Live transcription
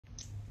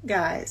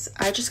Guys,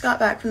 I just got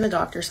back from the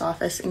doctor's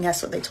office and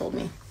guess what they told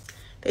me?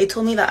 They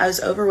told me that I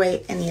was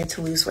overweight and needed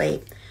to lose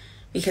weight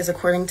because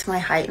according to my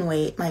height and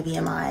weight, my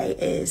BMI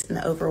is in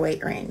the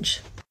overweight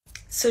range.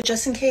 So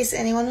just in case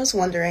anyone was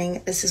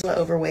wondering, this is what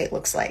overweight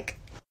looks like.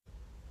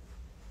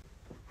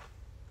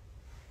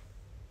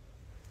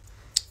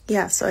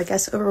 Yeah, so I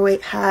guess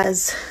overweight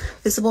has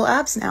visible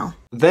abs now.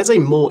 There's a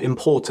more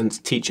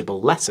important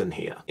teachable lesson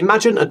here.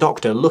 Imagine a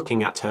doctor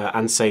looking at her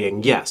and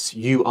saying, yes,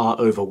 you are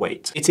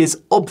overweight. It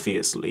is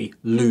obviously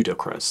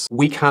ludicrous.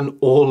 We can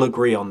all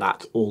agree on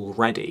that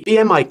already.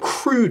 BMI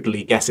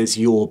crudely guesses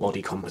your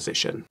body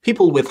composition.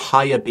 People with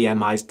higher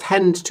BMIs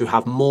tend to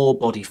have more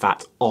body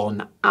fat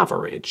on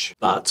average,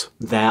 but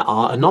there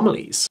are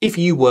anomalies. If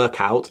you work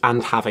out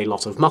and have a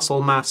lot of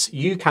muscle mass,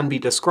 you can be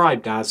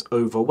described as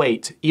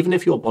overweight even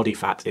if your body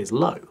fat is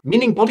low.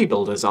 Meaning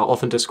bodybuilders are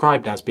often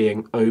described as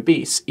being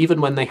obese even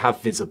when they have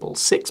visible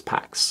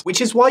six-packs. Which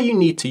is why you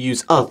need to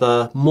use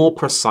other, more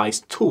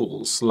precise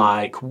tools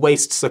like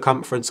waist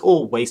circumference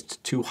or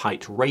waist to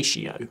height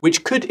ratio,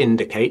 which could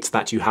indicate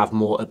that you have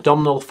more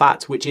abdominal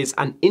fat, which is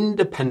an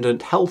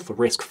independent health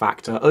risk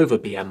factor over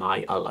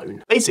BMI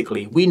alone.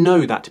 Basically, we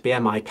know that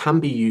BMI can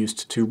be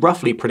used to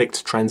roughly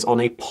predict trends on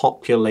a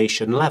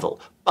population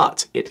level,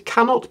 but it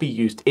cannot be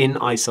used in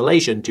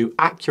isolation to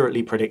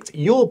accurately predict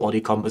your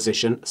body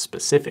composition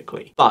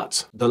specifically.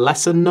 But the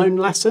lesser known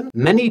lesson?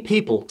 Many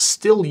people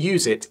still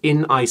use it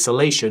in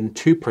isolation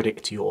to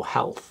predict your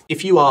health.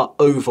 If you are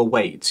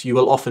overweight, you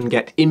will often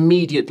get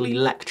immediately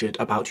lectured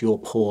about your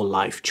poor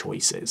life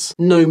choices.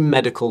 No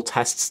medical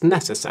tests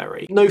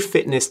necessary. No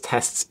fitness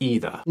tests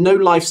either. No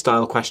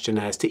lifestyle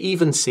questionnaires to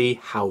even see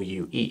how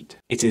you eat.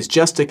 It is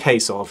just a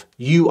case of,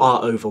 you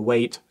are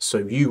overweight, so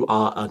you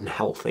are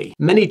unhealthy.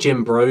 Many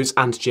gym bros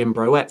and gym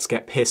broettes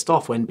get pissed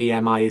off when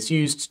BMI is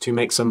used to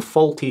make some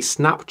faulty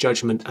snap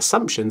judgment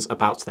assumptions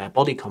about their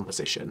body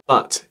composition.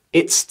 But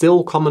it's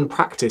still common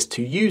practice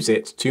to use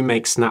it to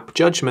make snap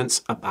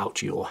judgments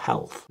about your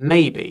health.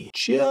 Maybe,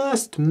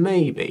 just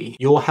maybe,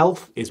 your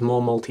health is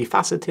more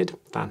multifaceted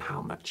than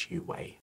how much you weigh.